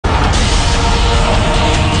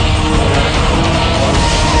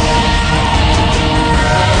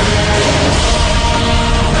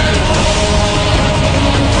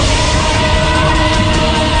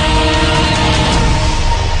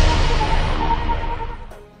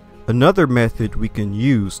Another method we can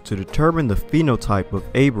use to determine the phenotype of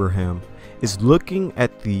Abraham is looking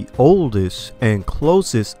at the oldest and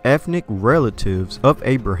closest ethnic relatives of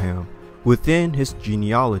Abraham within his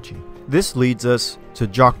genealogy. This leads us to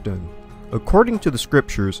Joktan. According to the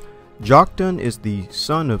scriptures, Joktan is the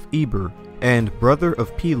son of Eber and brother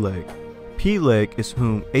of Peleg. Peleg is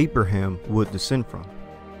whom Abraham would descend from.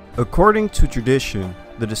 According to tradition,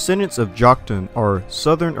 the descendants of Joktan are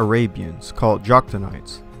southern Arabians called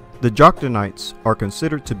Joktanites. The Joktanites are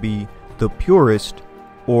considered to be the purest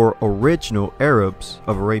or original Arabs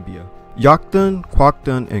of Arabia. Joktan,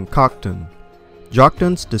 Quaktan, and Kaktan.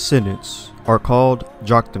 Joktan's descendants are called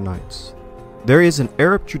Joktanites. There is an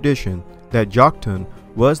Arab tradition that Joktan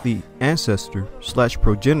was the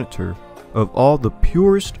ancestor/progenitor of all the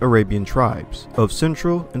purest Arabian tribes of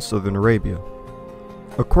Central and Southern Arabia.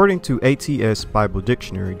 According to ATS Bible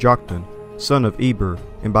Dictionary, Joktan, son of Eber,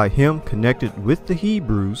 and by him connected with the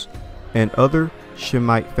Hebrews and other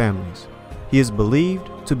Shemite families. He is believed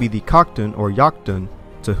to be the Kaktan or Joktan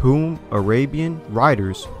to whom Arabian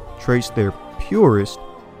writers trace their purest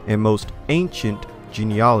and most ancient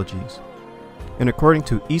genealogies. And according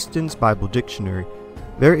to Easton's Bible Dictionary,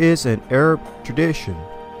 there is an Arab tradition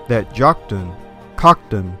that Joktan,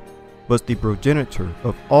 Kaktan, was the progenitor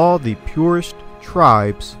of all the purest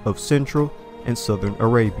tribes of Central and Southern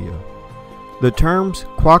Arabia. The terms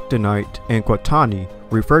Quaktanite and Qatani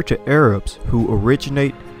refer to Arabs who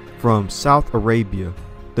originate from South Arabia.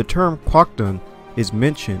 The term Quaktan is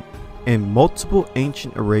mentioned in multiple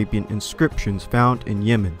ancient Arabian inscriptions found in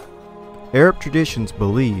Yemen. Arab traditions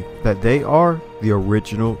believe that they are the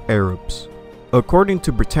original Arabs. According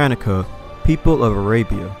to Britannica, people of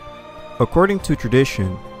Arabia. According to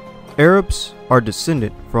tradition, Arabs are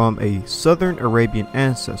descended from a southern Arabian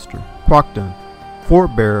ancestor, Quaktan,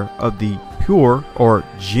 forebearer of the pure or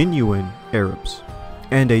genuine Arabs,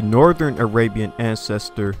 and a northern Arabian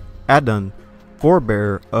ancestor, Adan,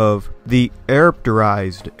 forebearer of the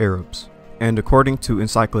Arabized Arabs. And according to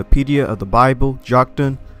Encyclopedia of the Bible,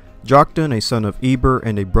 Joktan, a son of Eber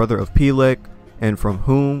and a brother of Peleg, and from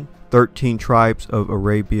whom 13 tribes of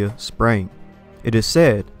Arabia sprang. It is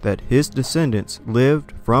said that his descendants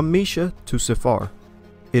lived from Mesha to Sephar.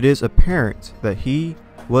 It is apparent that he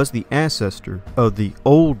was the ancestor of the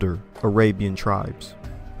older Arabian tribes.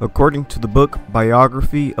 According to the book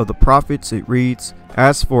Biography of the Prophets, it reads,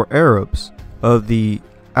 "As for Arabs of the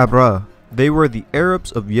Abra, they were the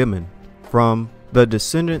Arabs of Yemen, from the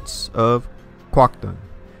descendants of Quaktan."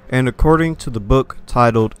 And according to the book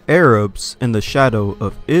titled Arabs in the Shadow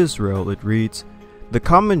of Israel, it reads, "The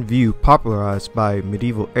common view popularized by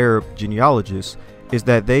medieval Arab genealogists is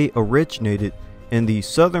that they originated in the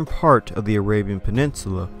southern part of the Arabian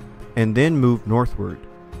Peninsula and then moved northward.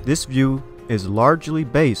 This view is largely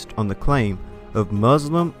based on the claim of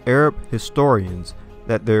Muslim Arab historians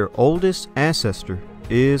that their oldest ancestor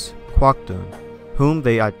is Quaktan, whom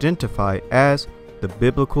they identify as the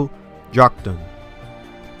biblical Joktan.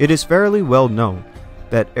 It is fairly well known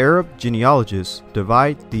that Arab genealogists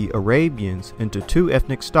divide the Arabians into two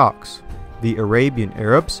ethnic stocks, the Arabian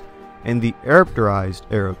Arabs and the Arabized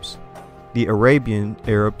Arabs. The Arabian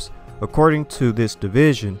Arabs, according to this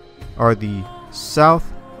division, are the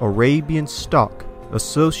South Arabian stock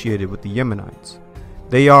associated with the Yemenites.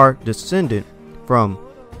 They are descended from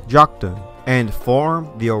Joktan and form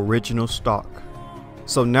the original stock.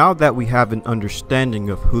 So now that we have an understanding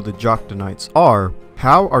of who the Joktanites are,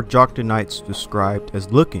 how are Joktanites described as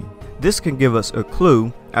looking? This can give us a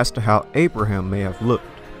clue as to how Abraham may have looked,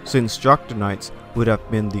 since Joktanites would have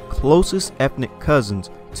been the closest ethnic cousins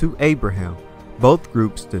to Abraham, both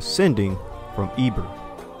groups descending from Eber.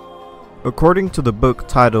 According to the book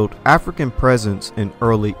titled African Presence in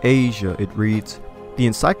Early Asia, it reads, "The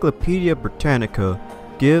Encyclopedia Britannica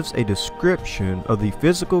gives a description of the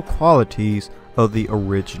physical qualities of the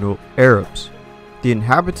original Arabs. The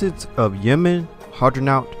inhabitants of Yemen,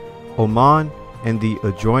 Hadramaut, Oman, and the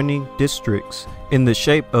adjoining districts, in the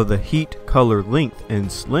shape of the heat, color, length, and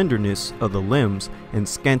slenderness of the limbs and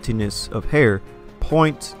scantiness of hair,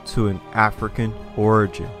 point to an African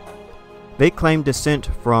origin. They claim descent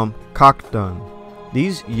from Kaktan.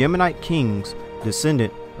 These Yemenite kings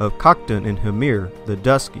descended of Kaktan and Hamir the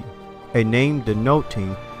Dusky, a name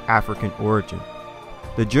denoting African origin.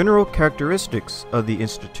 The general characteristics of the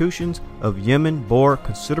institutions of Yemen bore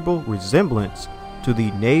considerable resemblance to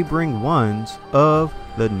the neighboring ones of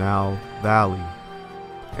the Nile Valley."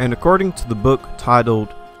 And according to the book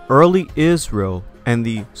titled Early Israel and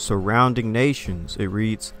the Surrounding Nations, it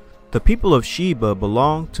reads, "The people of Sheba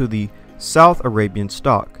belong to the South Arabian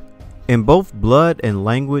stock. In both blood and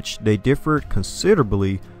language they differed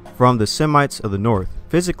considerably from the Semites of the north.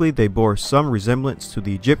 Physically, they bore some resemblance to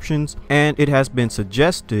the Egyptians, and it has been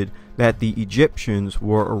suggested that the Egyptians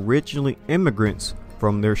were originally immigrants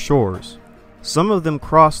from their shores. Some of them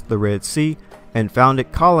crossed the Red Sea and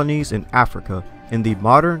founded colonies in Africa, in the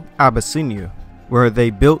modern Abyssinia, where they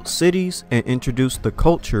built cities and introduced the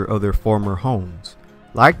culture of their former homes.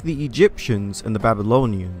 Like the Egyptians and the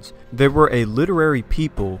Babylonians, they were a literary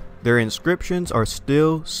people. Their inscriptions are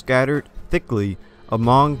still scattered thickly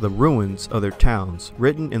among the ruins of their towns,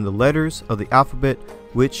 written in the letters of the alphabet,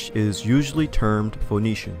 which is usually termed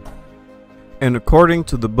Phoenician. And according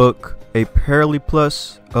to the book A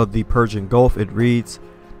Periplus of the Persian Gulf, it reads,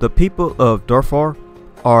 "The people of Darfur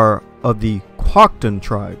are of the Joktanites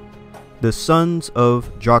tribe, the sons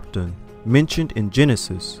of Joktan, mentioned in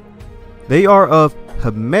Genesis. They are of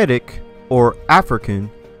Hamitic or African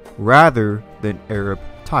rather than Arab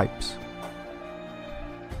types."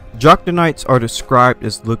 Joktanites are described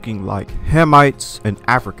as looking like Hamites and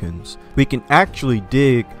Africans. We can actually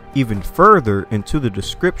dig even further into the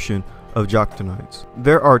description of Joktanites.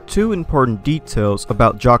 There are two important details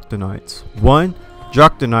about Joktanites. One,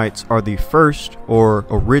 Joktanites are the first or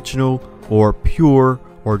original or pure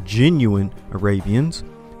or genuine Arabians.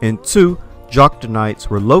 And two, Joktanites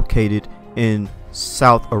were located in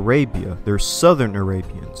South Arabia. They're southern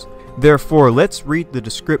Arabians. Therefore, let's read the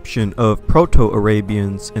description of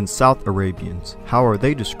Proto-Arabians and South Arabians. How are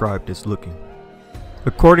they described as looking?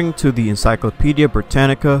 According to the Encyclopedia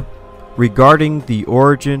Britannica, regarding the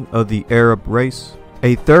origin of the Arab race,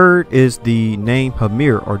 a third is the name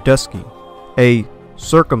Hamir or dusky, a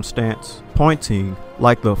circumstance pointing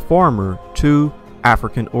like the former to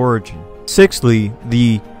African origin. Sixthly,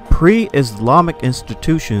 the pre-Islamic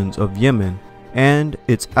institutions of Yemen and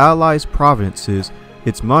its allies provinces,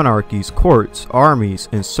 its monarchies, courts, armies,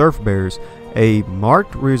 and serf bears a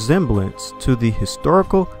marked resemblance to the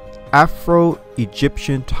historical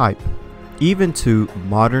Afro-Egyptian type, even to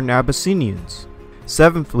modern Abyssinians.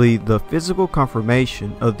 Seventhly, the physical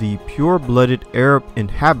conformation of the pure-blooded Arab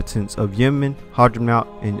inhabitants of Yemen, Hadramaut,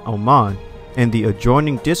 and Oman, and the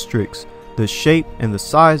adjoining districts, the shape and the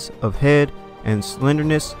size of head and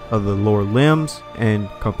slenderness of the lower limbs, and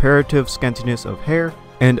comparative scantiness of hair,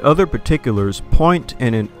 and other particulars point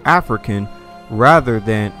in an African rather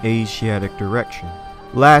than Asiatic direction.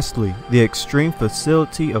 Lastly, the extreme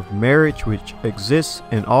facility of marriage which exists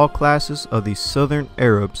in all classes of the southern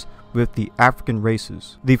Arabs with the African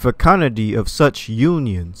races, the fecundity of such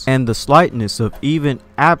unions, and the slightness of even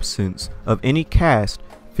absence of any caste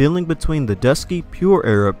feeling between the dusky pure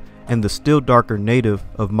Arab and the still darker native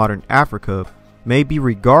of modern Africa may be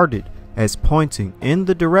regarded as pointing in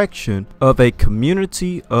the direction of a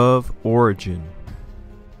community of origin.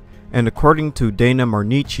 And according to Dana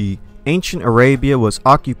Marnici, ancient Arabia was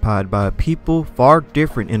occupied by a people far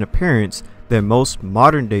different in appearance than most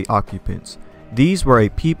modern-day occupants. These were a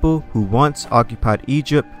people who once occupied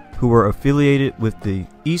Egypt, who were affiliated with the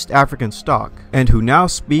East African stock, and who now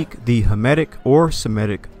speak the Hamitic or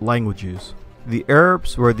Semitic languages. The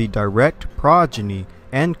Arabs were the direct progeny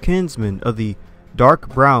and kinsmen of the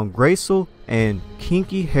dark brown, graceful, and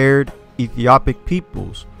kinky-haired Ethiopic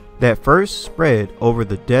peoples that first spread over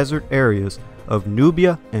the desert areas of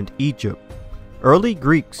Nubia and Egypt. Early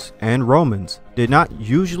Greeks and Romans did not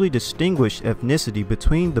usually distinguish ethnicity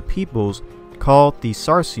between the peoples called the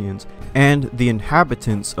Saracens and the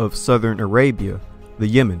inhabitants of southern Arabia, the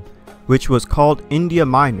Yemen, which was called India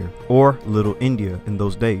Minor or Little India in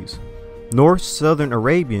those days, nor southern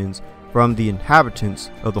Arabians from the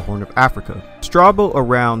inhabitants of the Horn of Africa. Strabo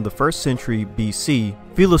around the 1st century BC,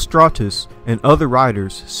 Philostratus and other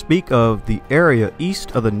writers speak of the area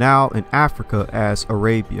east of the Nile in Africa as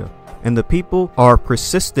Arabia, and the people are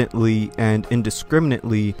persistently and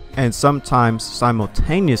indiscriminately and sometimes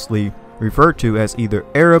simultaneously referred to as either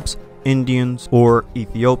Arabs, Indians, or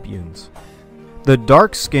Ethiopians. The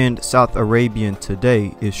dark-skinned South Arabian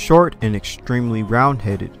today is short and extremely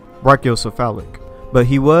round-headed, brachiocephalic, but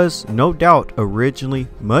he was no doubt originally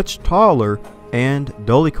much taller and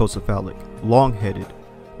dolichocephalic, long-headed,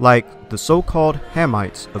 like the so-called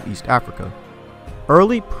Hamites of East Africa.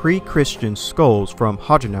 Early pre-Christian skulls from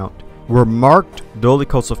Hadramaut were marked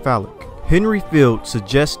dolichocephalic. Henry Field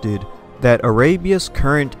suggested that Arabia's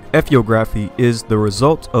current ethnography is the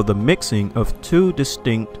result of the mixing of two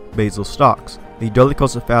distinct basal stocks, the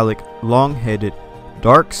dolichocephalic, long-headed,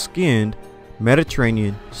 dark-skinned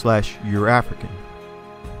Mediterranean/Euro-African.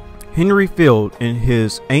 Henry Field, in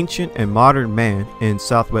his Ancient and Modern Man in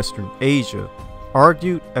Southwestern Asia,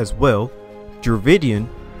 argued as well Dravidian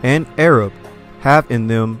and Arab have in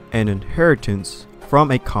them an inheritance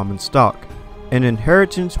from a common stock. an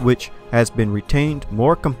inheritance which has been retained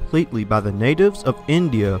more completely by the natives of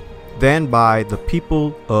India than by the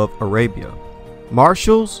people of Arabia.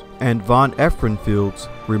 Marshall's and von Ehrenfeld's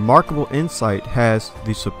remarkable insight has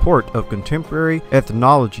the support of contemporary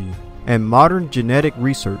ethnology and modern genetic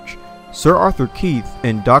research. Sir Arthur Keith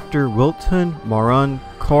and Dr. Wilton Moran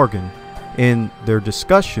Corgan, in their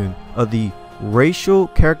discussion of the racial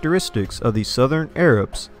characteristics of the Southern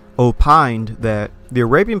Arabs, opined that the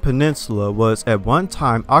Arabian Peninsula was at one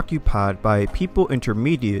time occupied by a people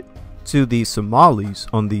intermediate to the Somalis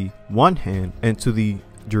on the one hand and to the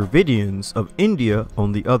Dravidians of India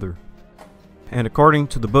on the other. And according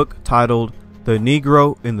to the book titled The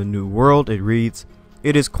Negro in the New World, it reads,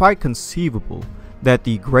 "It is quite conceivable that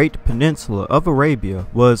the great peninsula of Arabia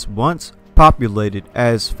was once populated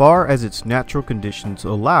as far as its natural conditions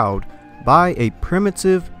allowed by a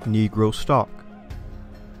primitive Negro stock."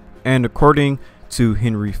 And according to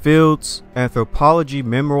Henry Field's Anthropology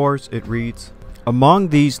Memoirs, it reads, "Among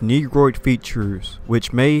these Negroid features,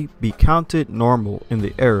 which may be counted normal in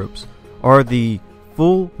the Arabs, are the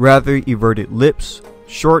full, rather everted lips,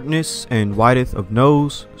 shortness and width of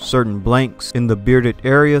nose, certain blanks in the bearded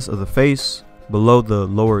areas of the face, below the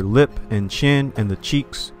lower lip and chin and the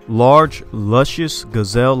cheeks, large, luscious,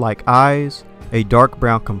 gazelle-like eyes, a dark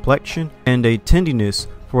brown complexion, and a tenderness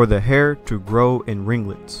for the hair to grow in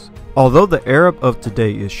ringlets." Although the Arab of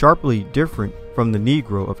today is sharply different from the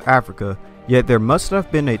Negro of Africa, yet there must have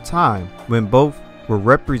been a time when both were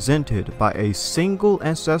represented by a single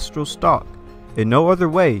ancestral stock. In no other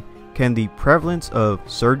way can the prevalence of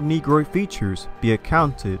certain Negroid features be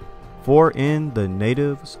accounted for in the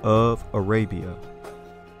natives of Arabia.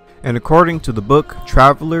 And according to the book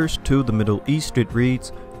Travelers to the Middle East, it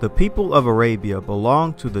reads, "The people of Arabia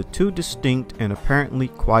belong to the two distinct and apparently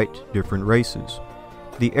quite different races.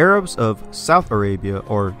 The Arabs of South Arabia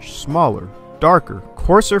are smaller, darker,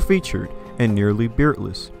 coarser featured, and nearly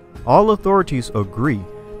beardless. All authorities agree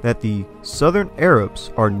that the Southern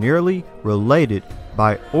Arabs are nearly related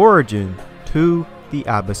by origin to the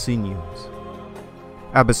Abyssinians."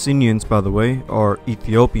 Abyssinians, by the way, are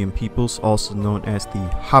Ethiopian peoples, also known as the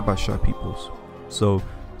Habasha peoples. So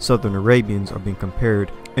Southern Arabians are being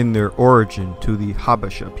compared in their origin to the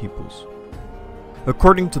Habasha peoples.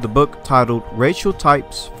 According to the book titled Racial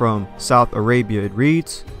Types from South Arabia, it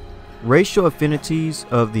reads, "Racial affinities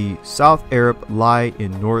of the South Arab lie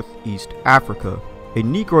in northeast Africa. A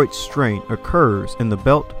Negroid strain occurs in the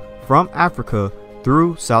belt from Africa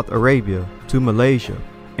through South Arabia to Malaysia,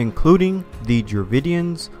 including the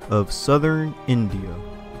Dravidians of southern India."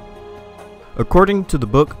 According to the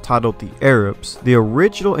book titled The Arabs, the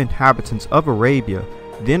original inhabitants of Arabia,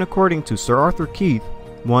 then according to Sir Arthur Keith,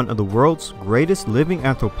 one of the world's greatest living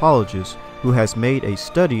anthropologists who has made a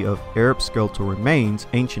study of Arab skeletal remains,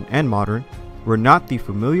 ancient and modern, were not the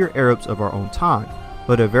familiar Arabs of our own time,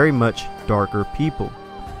 but a very much darker people.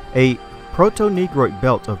 A proto-Negroid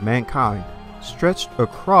belt of mankind stretched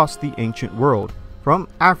across the ancient world, from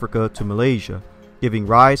Africa to Malaysia, giving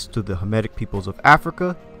rise to the Hamitic peoples of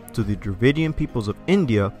Africa, to the Dravidian peoples of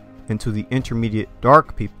India, and to the intermediate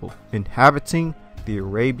dark people inhabiting the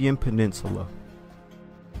Arabian Peninsula.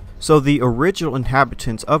 So the original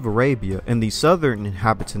inhabitants of Arabia and the southern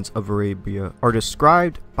inhabitants of Arabia are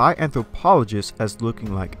described by anthropologists as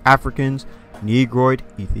looking like Africans, Negroid,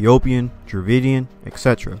 Ethiopian, Dravidian,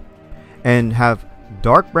 etc., and have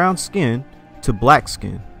dark brown skin to black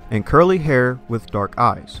skin and curly hair with dark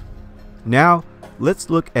eyes. Now,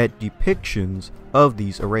 let's look at depictions of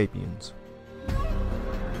these Arabians.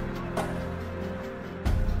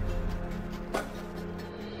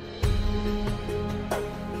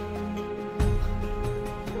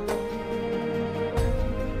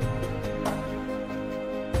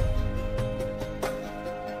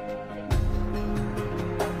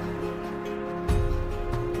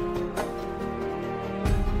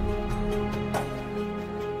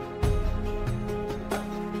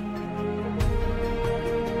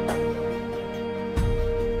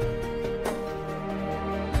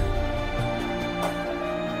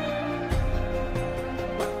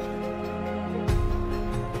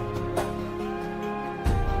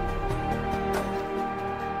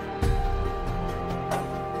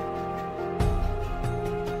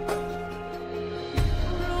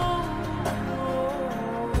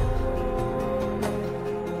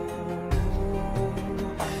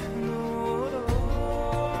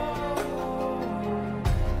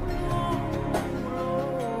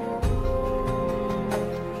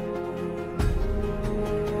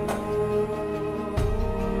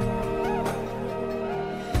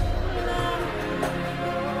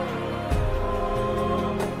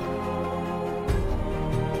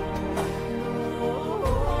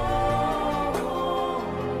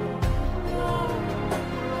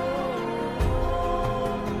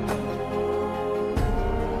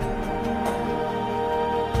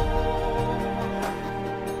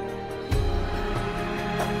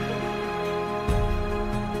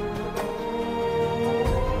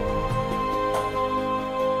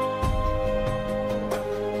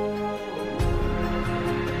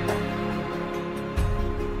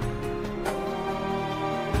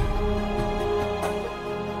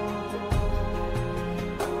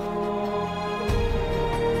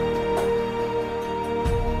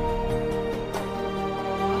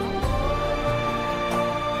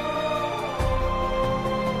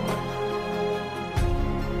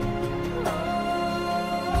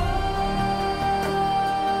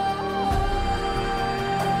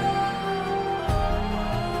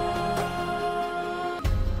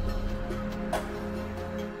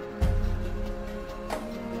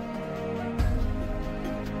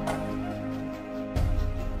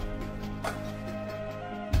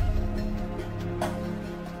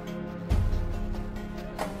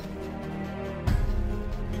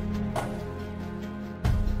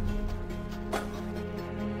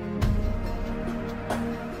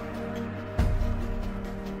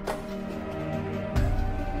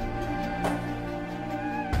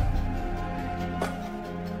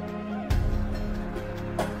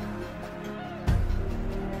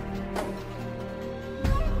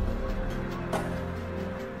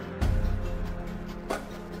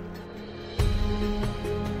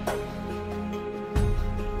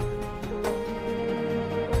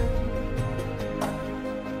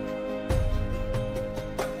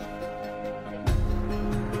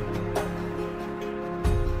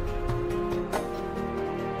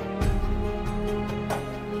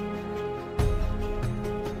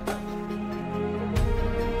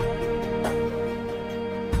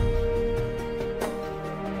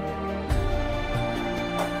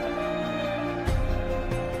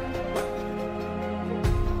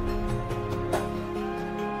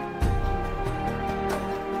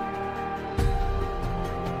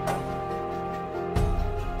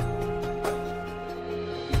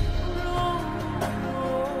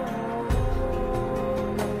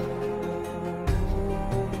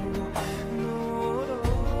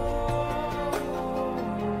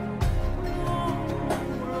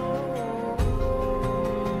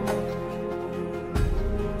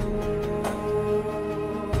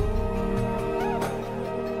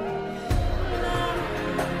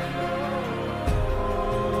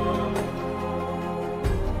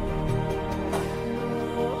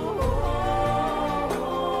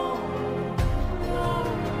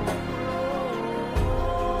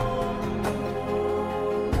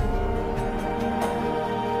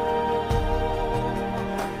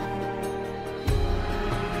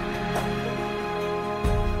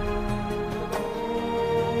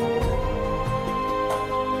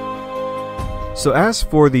 So as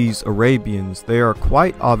for these Arabians, they are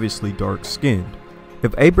quite obviously dark-skinned.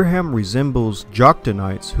 If Abraham resembles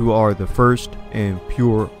Joktanites, who are the first and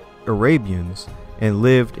pure Arabians and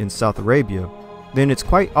lived in South Arabia, then it's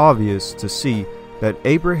quite obvious to see that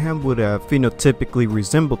Abraham would have phenotypically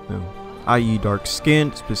resembled them, i.e.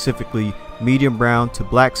 dark-skinned, specifically medium brown to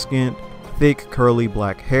black-skinned, thick curly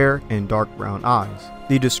black hair, and dark brown eyes.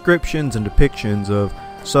 The descriptions and depictions of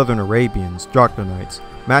Southern Arabians, Joktanites,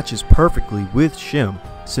 matches perfectly with Shem,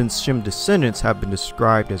 since Shem descendants have been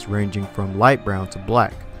described as ranging from light brown to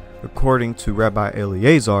black. According to Rabbi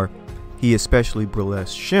Eliezer, he especially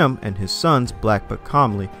burlesqued Shem and his sons black but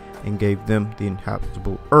comely, and gave them the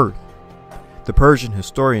inhabitable earth. The Persian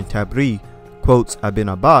historian Tabri quotes Ibn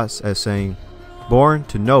Abbas as saying, "Born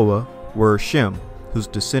to Noah were Shem, whose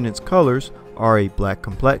descendants' colors are a black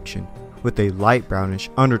complexion, with a light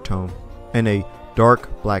brownish undertone, and a dark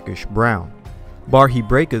blackish brown." Bar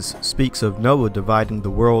Hebraicus speaks of Noah dividing the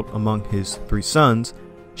world among his 3 sons,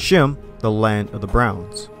 Shem, the land of the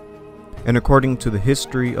browns. And according to the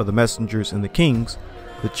history of the messengers and the kings,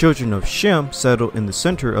 the children of Shem settled in the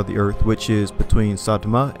center of the earth, which is between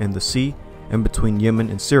Sodom and the sea, and between Yemen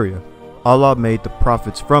and Syria. Allah made the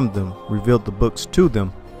prophets from them, revealed the books to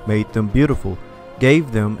them, made them beautiful,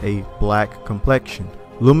 gave them a black complexion,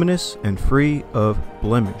 luminous and free of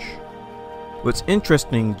blemish. What's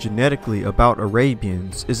interesting genetically about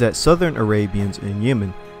Arabians is that Southern Arabians in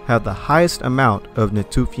Yemen have the highest amount of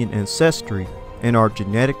Natufian ancestry and are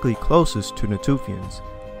genetically closest to Natufians,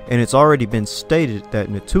 and it's already been stated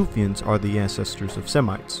that Natufians are the ancestors of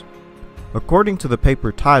Semites. According to the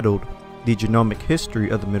paper titled The Genomic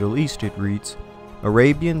History of the Middle East, it reads,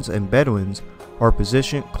 Arabians and Bedouins are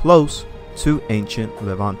positioned close to ancient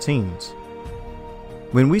Levantines.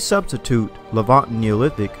 When we substitute Levant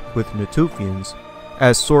Neolithic with Natufians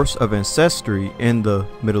as source of ancestry in the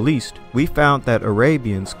Middle East, we found that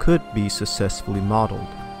Arabians could be successfully modeled.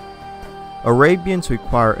 Arabians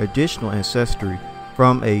require additional ancestry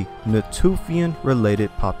from a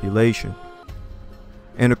Natufian-related population.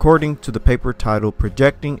 And according to the paper titled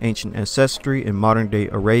Projecting Ancient Ancestry in Modern-Day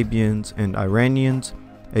Arabians and Iranians,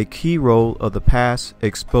 a key role of the past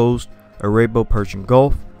exposed Arabo-Persian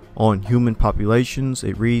Gulf on human populations,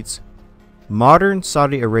 it reads, modern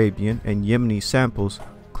Saudi Arabian and Yemeni samples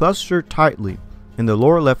clustered tightly in the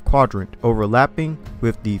lower left quadrant, overlapping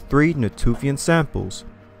with the 3 Natufian samples,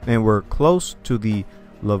 and were close to the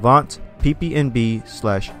Levant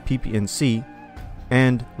PPNB/PPNC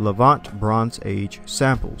and Levant Bronze Age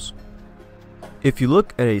samples. If you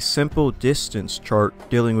look at a simple distance chart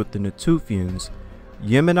dealing with the Natufians,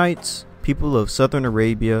 Yemenites, people of Southern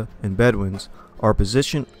Arabia, and Bedouins are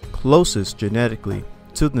positioned closest genetically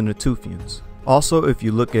to the Natufians. Also, if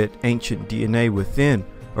you look at ancient DNA within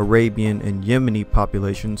Arabian and Yemeni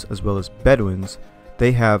populations as well as Bedouins,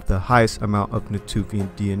 they have the highest amount of Natufian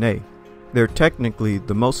DNA. They're technically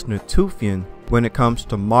the most Natufian when it comes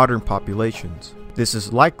to modern populations. This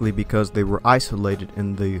is likely because they were isolated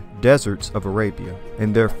in the deserts of Arabia,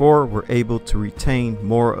 and therefore were able to retain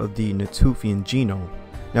more of the Natufian genome.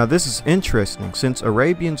 Now this is interesting, since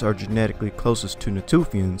Arabians are genetically closest to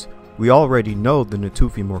Natufians, we already know the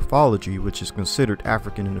Natufian morphology, which is considered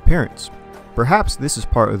African in appearance. Perhaps this is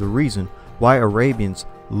part of the reason why Arabians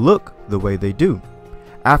look the way they do.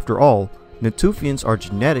 After all, Natufians are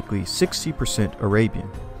genetically 60% Arabian.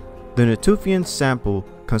 The Natufian sample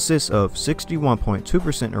consists of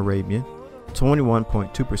 61.2% Arabian,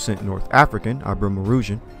 21.2% North African,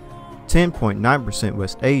 Ibero-Maurusian, 10.9%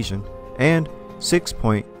 West Asian, and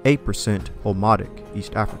 6.8% Olmotic,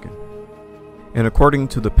 East African. And according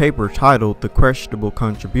to the paper titled The Questionable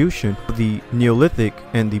Contribution of the Neolithic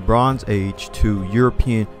and the Bronze Age to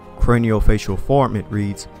European Craniofacial Form, it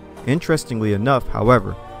reads, interestingly enough,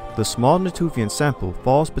 however, the small Natufian sample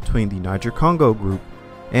falls between the Niger-Congo group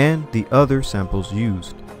and the other samples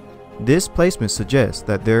used. This placement suggests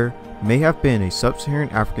that there may have been a sub-Saharan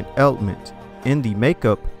African element in the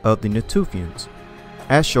makeup of the Natufians.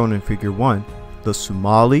 As shown in Figure 1, the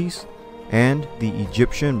Somalis and the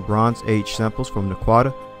Egyptian Bronze Age samples from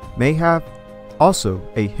Naquata may have also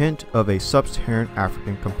a hint of a sub-Saharan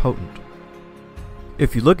African component.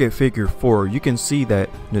 If you look at Figure 4, you can see that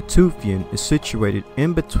Natufian is situated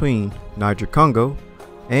in between Niger-Congo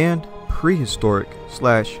and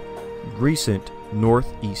prehistoric/recent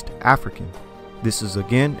Northeast African. This is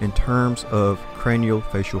again in terms of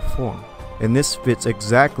craniofacial form. And this fits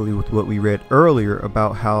exactly with what we read earlier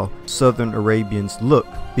about how Southern Arabians look,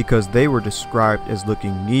 because they were described as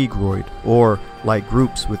looking Negroid, or like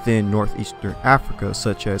groups within Northeastern Africa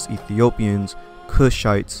such as Ethiopians,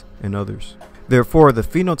 Cushites, and others. Therefore, the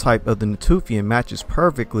phenotype of the Natufian matches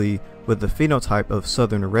perfectly with the phenotype of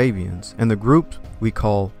southern Arabians and the group we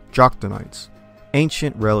call Joktanites,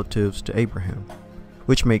 ancient relatives to Abraham,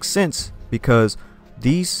 which makes sense because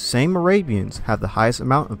these same Arabians have the highest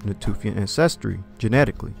amount of Natufian ancestry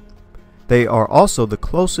genetically. They are also the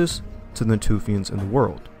closest to the Natufians in the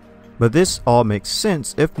world. But this all makes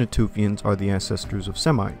sense if Natufians are the ancestors of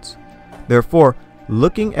Semites. Therefore,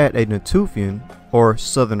 looking at a Natufian or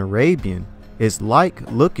Southern Arabian is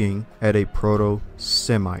like looking at a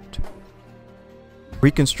Proto-Semite.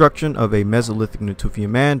 Reconstruction of a Mesolithic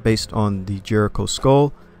Natufian man based on the Jericho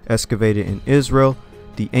skull excavated in Israel.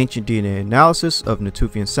 The ancient DNA analysis of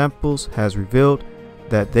Natufian samples has revealed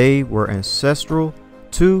that they were ancestral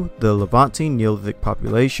to the Levantine Neolithic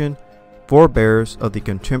population, forebears of the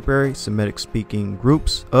contemporary Semitic-speaking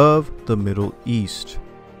groups of the Middle East.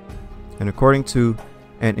 And according to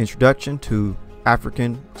an introduction to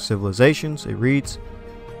African civilizations, it reads,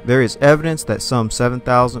 there is evidence that some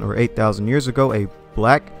 7,000 or 8,000 years ago a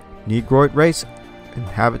black Negroid race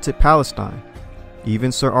inhabited Palestine.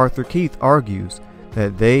 Even Sir Arthur Keith argues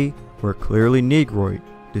that they were clearly Negroid,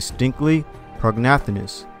 distinctly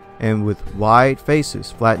prognathinous, and with wide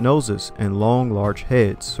faces, flat noses, and long, large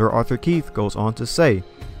heads. Sir Arthur Keith goes on to say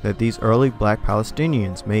that these early black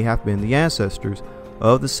Palestinians may have been the ancestors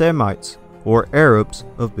of the Semites or Arabs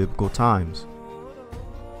of biblical times.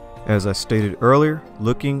 As I stated earlier,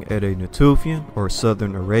 looking at a Natufian or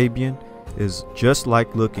Southern Arabian is just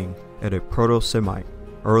like looking at a Proto-Semite,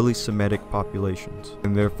 early Semitic populations,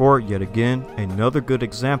 and therefore yet again another good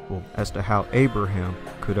example as to how Abraham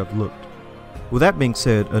could have looked. With that being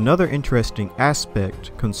said, another interesting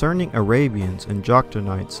aspect concerning Arabians and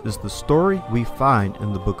Joktanites is the story we find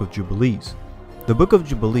in the Book of Jubilees. The Book of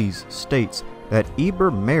Jubilees states that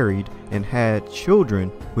Eber married and had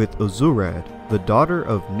children with Azurad, the daughter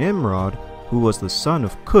of Nimrod, who was the son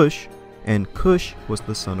of Cush, and Cush was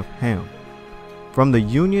the son of Ham. From the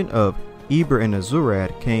union of Eber and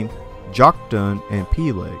Azurad came Joktan and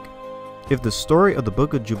Peleg. If the story of the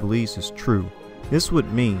Book of Jubilees is true, this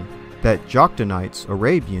would mean that Joktanites,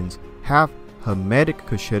 Arabians, have Hamitic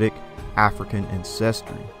Cushitic African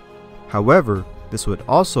ancestry. However, this would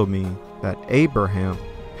also mean that Abraham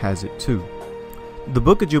has it too. The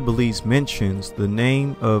Book of Jubilees mentions the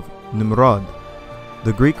name of Nimrod,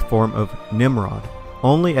 the Greek form of Nimrod,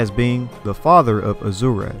 only as being the father of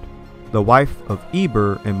Azurad, the wife of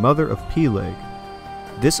Eber and mother of Peleg.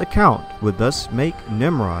 This account would thus make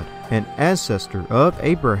Nimrod an ancestor of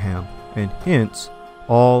Abraham and hence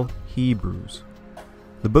all Hebrews.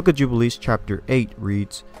 The Book of Jubilees chapter 8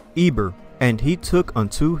 reads, Eber, and he took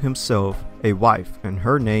unto himself a wife, and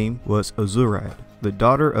her name was Azurad, the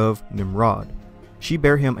daughter of Nimrod. She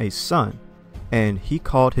bare him a son, and he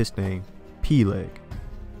called his name Peleg.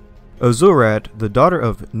 Azurad, the daughter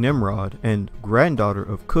of Nimrod, and granddaughter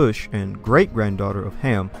of Cush, and great-granddaughter of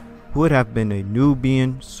Ham, who would have been a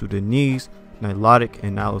Nubian, Sudanese, Nilotic,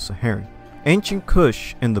 and Nilo-Saharan. Ancient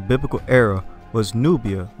Cush in the biblical era was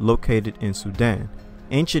Nubia, located in Sudan.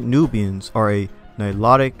 Ancient Nubians are a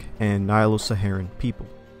Nilotic and Nilo-Saharan people.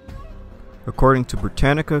 According to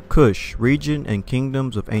Britannica, Cush, region and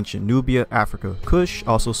kingdoms of ancient Nubia, Africa. Cush,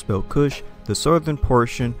 also spelled Cush, the southern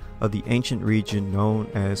portion of the ancient region known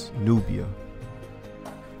as Nubia.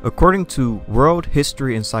 According to World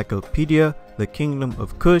History Encyclopedia, the kingdom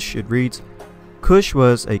of Cush, it reads, Cush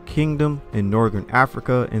was a kingdom in northern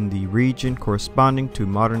Africa in the region corresponding to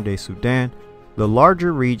modern-day Sudan. The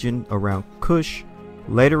larger region around Cush,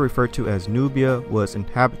 later referred to as Nubia, was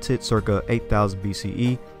inhabited circa 8000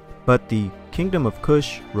 BCE, but the kingdom of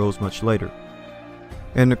Cush rose much later.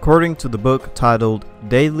 And according to the book titled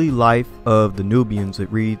Daily Life of the Nubians,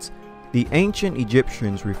 it reads, the ancient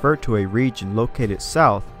Egyptians referred to a region located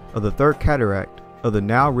south of the third cataract of the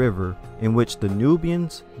Nile River in which the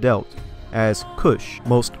Nubians dealt as Cush,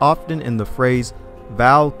 most often in the phrase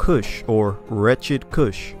Val Cush or Wretched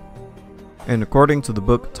Cush. And according to the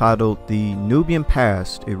book titled The Nubian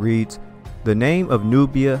Past, it reads, the name of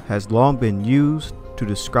Nubia has long been used to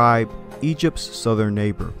describe Egypt's southern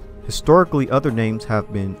neighbor. Historically, other names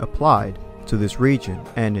have been applied to this region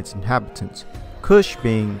and its inhabitants, Cush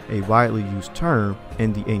being a widely used term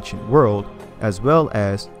in the ancient world, as well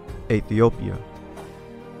as Ethiopia.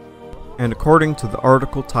 And according to the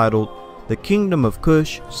article titled The Kingdom of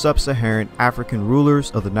Cush, Sub-Saharan African Rulers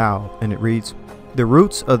of the Nile, and it reads, the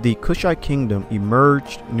roots of the Kushite kingdom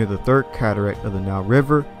emerged near the third cataract of the Nile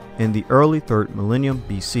River in the early 3rd millennium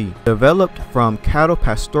BC, developed from cattle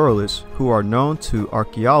pastoralists who are known to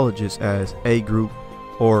archaeologists as A group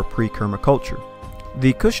or pre-Kerma culture.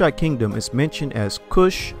 The Kushite kingdom is mentioned as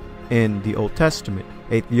Cush in the Old Testament,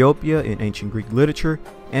 Ethiopia in ancient Greek literature,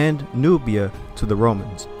 and Nubia to the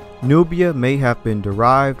Romans. Nubia may have been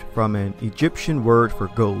derived from an Egyptian word for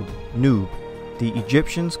gold, nub. The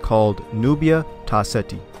Egyptians called Nubia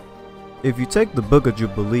Taseti. If you take the Book of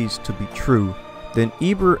Jubilees to be true, then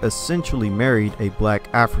Eber essentially married a black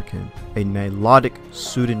African, a Nilotic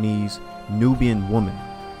Sudanese Nubian woman.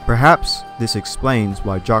 Perhaps this explains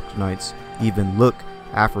why Joktanites even look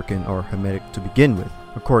African or Hamitic to begin with,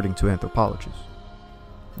 according to anthropologists.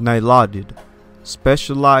 Nilotic,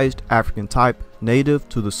 specialized African type native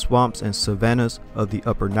to the swamps and savannas of the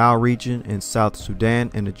Upper Nile region in South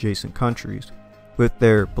Sudan and adjacent countries. With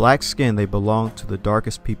their black skin, they belong to the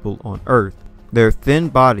darkest people on earth. Their thin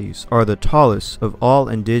bodies are the tallest of all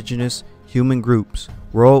indigenous human groups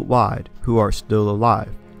worldwide who are still alive.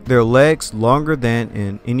 Their legs longer than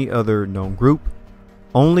in any other known group.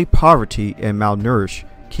 Only poverty and malnourish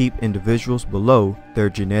keep individuals below their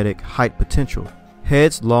genetic height potential.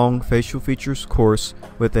 Heads long, facial features coarse,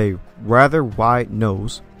 with a rather wide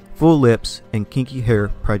nose, full lips, and kinky hair,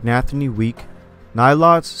 pregnancy weak.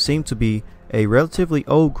 Nilots seem to be a relatively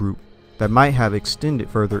old group that might have extended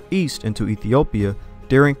further east into Ethiopia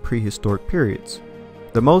during prehistoric periods.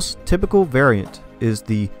 The most typical variant is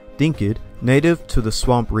the Dinkid, native to the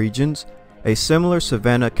swamp regions. A similar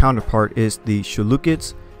savanna counterpart is the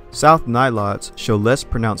Shulukids. South Nilots show less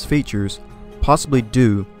pronounced features, possibly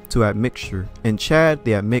due to admixture. In Chad,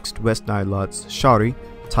 the admixed West Nilots Shari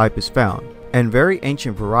type is found, and very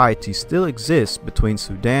ancient varieties still exist between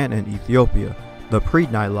Sudan and Ethiopia, the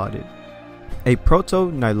pre-Nilotic. A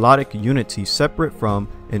proto-Nilotic unity separate from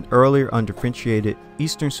an earlier undifferentiated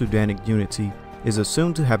Eastern Sudanic unity is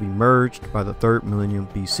assumed to have emerged by the 3rd millennium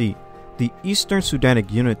BC. The Eastern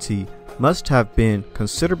Sudanic unity must have been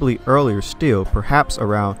considerably earlier still, perhaps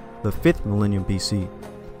around the 5th millennium BC.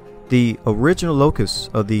 The original locus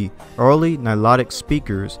of the early Nilotic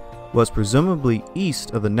speakers was presumably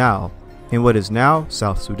east of the Nile in what is now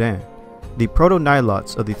South Sudan. The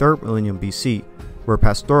Proto-Nilots of the 3rd millennium BC were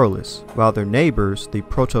pastoralists, while their neighbors, the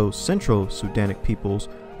Proto-Central Sudanic peoples,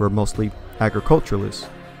 were mostly agriculturalists.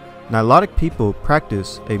 Nilotic people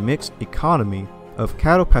practiced a mixed economy of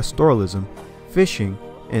cattle pastoralism, fishing,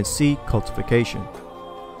 and seed cultivation.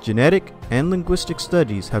 Genetic and linguistic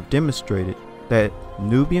studies have demonstrated that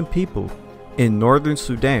Nubian people in northern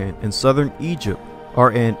Sudan and southern Egypt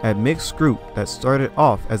are an admixed group that started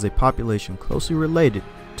off as a population closely related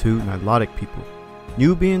to Nilotic people.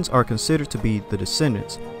 Nubians are considered to be the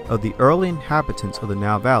descendants of the early inhabitants of the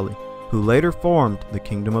Nile Valley, who later formed the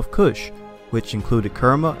Kingdom of Kush, which included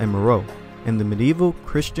Kerma and Meroe, and the medieval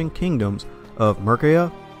Christian kingdoms of Mercia,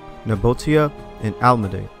 Nabatea, and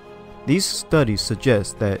Almade. These studies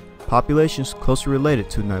suggest that populations closely related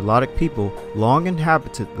to Nilotic people long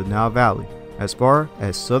inhabited the Nile Valley, as far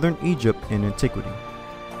as southern Egypt in antiquity.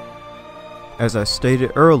 As I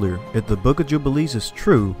stated earlier, if the Book of Jubilees is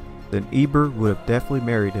true, then Eber would have definitely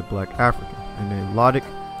married a black African, a Nilotic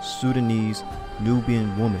Sudanese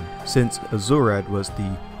Nubian woman, since Azurad was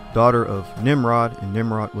the daughter of Nimrod, and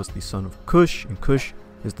Nimrod was the son of Cush, and Cush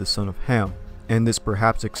is the son of Ham. And this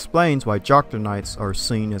perhaps explains why Joktanites are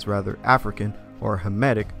seen as rather African or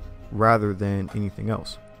Hamitic rather than anything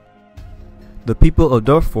else. The people of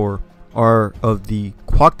Darfur are of the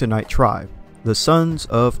Joktanite tribe, the sons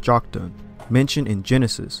of Joktan, mentioned in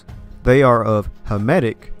Genesis. They are of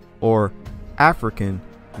Hamitic or African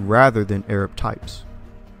rather than Arab types.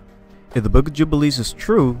 If the Book of Jubilees is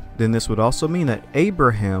true, then this would also mean that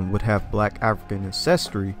Abraham would have black African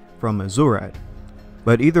ancestry from Azurad.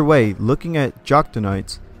 But either way, looking at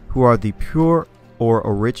Joktanites, who are the pure or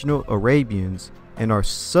original Arabians and are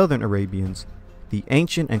southern Arabians, the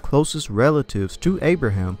ancient and closest relatives to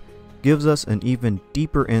Abraham, gives us an even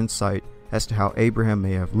deeper insight as to how Abraham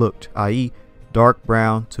may have looked, i.e., dark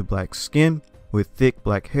brown to black skin with thick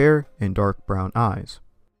black hair and dark brown eyes.